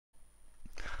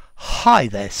Hi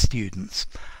there, students.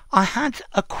 I had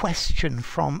a question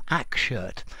from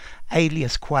Akshirt,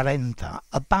 alias 40,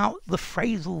 about the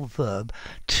phrasal verb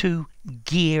to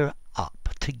gear up.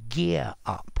 To gear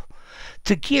up.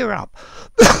 To gear up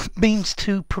means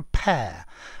to prepare,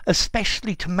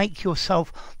 especially to make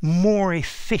yourself more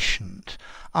efficient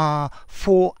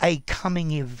for a coming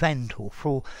event or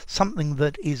for something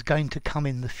that is going to come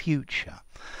in the future.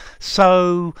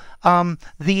 So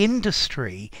the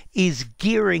industry is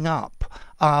gearing up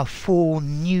for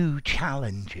new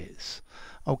challenges.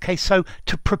 Okay, so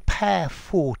to prepare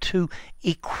for, to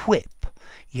equip,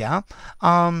 yeah,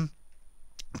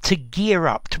 to gear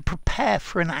up, to prepare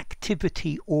for an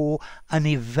activity or an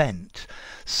event.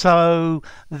 So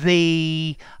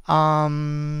the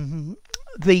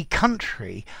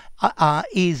country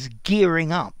is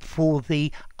gearing up for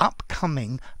the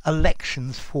upcoming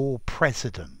elections for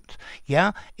president.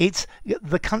 Yeah,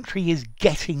 the country is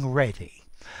getting ready.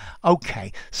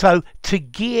 Okay, so to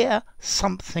gear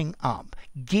something up,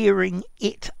 gearing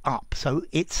it up, so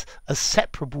it's a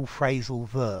separable phrasal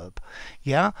verb.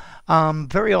 Yeah,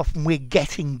 very often we're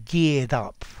getting geared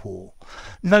up for.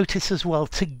 Notice as well,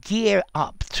 to gear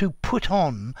up, to put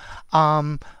on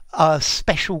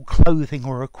special clothing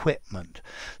or equipment.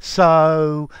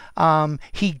 So the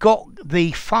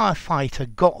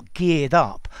firefighter got geared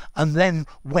up and then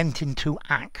went into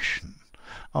action.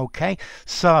 Okay,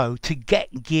 so to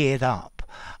get geared up.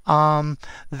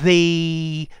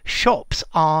 The shops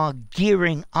are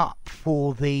gearing up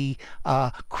for the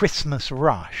Christmas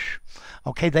rush.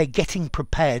 Okay, they're getting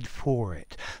prepared for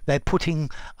it. They're putting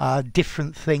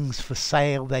different things for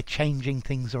sale. They're changing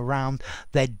things around.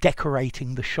 They're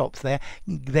decorating the shops.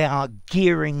 They are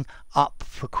gearing up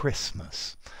for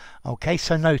Christmas. Okay,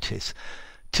 so notice,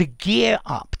 to gear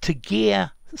up, to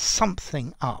gear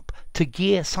something up, to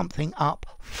gear something up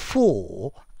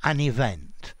for an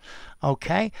event.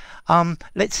 Okay,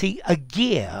 let's see, a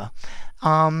gear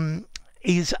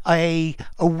is a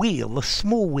wheel, a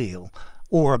small wheel,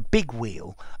 or a big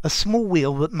wheel, a small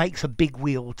wheel that makes a big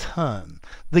wheel turn.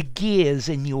 The gears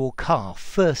in your car,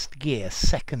 first gear,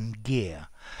 second gear.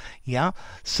 Yeah,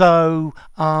 so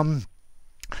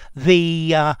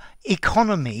the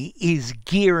economy is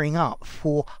gearing up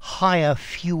for higher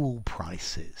fuel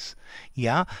prices.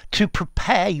 Yeah, to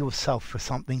prepare yourself for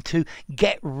something, to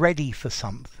get ready for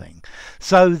something.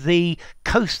 So the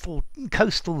coastal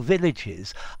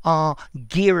villages are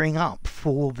gearing up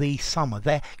for the summer.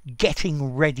 They're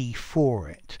getting ready for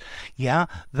it. Yeah,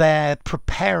 they're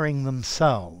preparing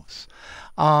themselves.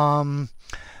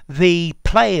 The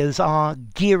players are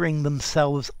gearing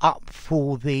themselves up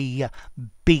for the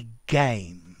big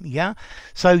game. Yeah,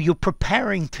 so you're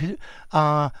preparing to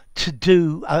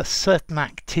do a certain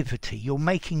activity. You're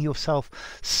making yourself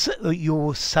or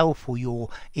your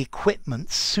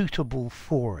equipment suitable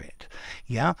for it.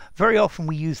 Yeah, very often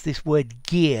we use this word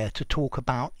gear to talk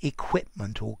about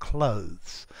equipment or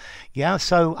clothes. Yeah,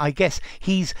 so I guess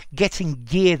he's getting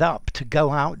geared up to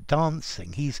go out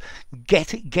dancing. He's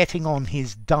getting on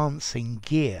his dancing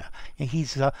gear.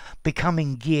 He's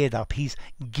becoming geared up. He's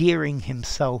gearing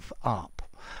himself up.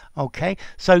 Okay,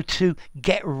 so to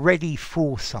get ready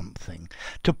for something,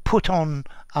 to put on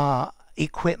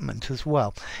equipment as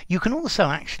well. You can also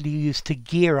actually use to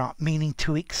gear up, meaning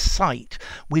to excite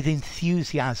with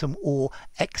enthusiasm or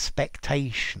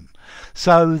expectation.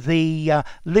 So the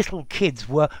little kids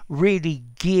were really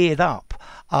geared up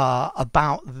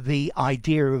about the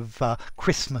idea of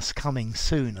Christmas coming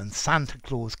soon and Santa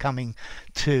Claus coming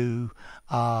to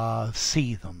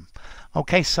see them.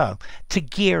 Okay, so to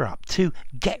gear up, to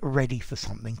get ready for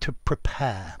something, to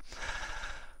prepare.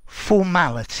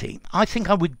 Formality. I think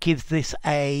I would give this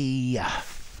a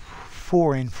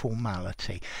 4 in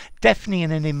formality. Definitely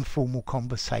in an informal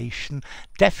conversation,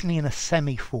 definitely in a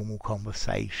semi-formal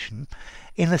conversation.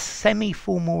 In a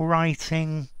semi-formal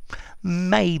writing,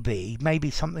 maybe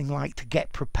something like to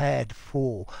get prepared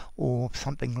for, or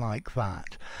something like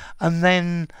that. And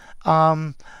then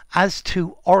as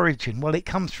to origin, well, it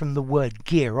comes from the word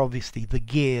gear, obviously the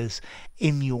gears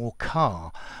in your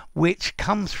car, which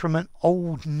comes from an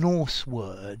old Norse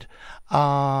word,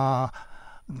 gerv,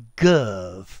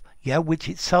 yeah, which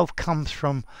itself comes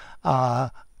from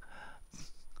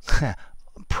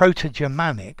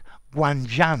Proto-Germanic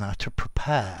guanjana, to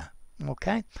prepare.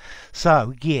 Okay,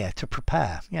 so gear, to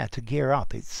prepare, yeah, to gear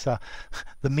up. It's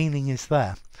the meaning is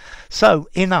there. So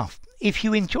enough. If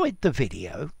you enjoyed the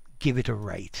video, give it a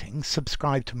rating,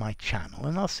 subscribe to my channel,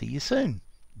 and I'll see you soon.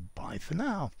 Bye for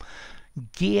now.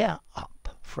 Gear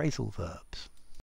up. Phrasal verbs.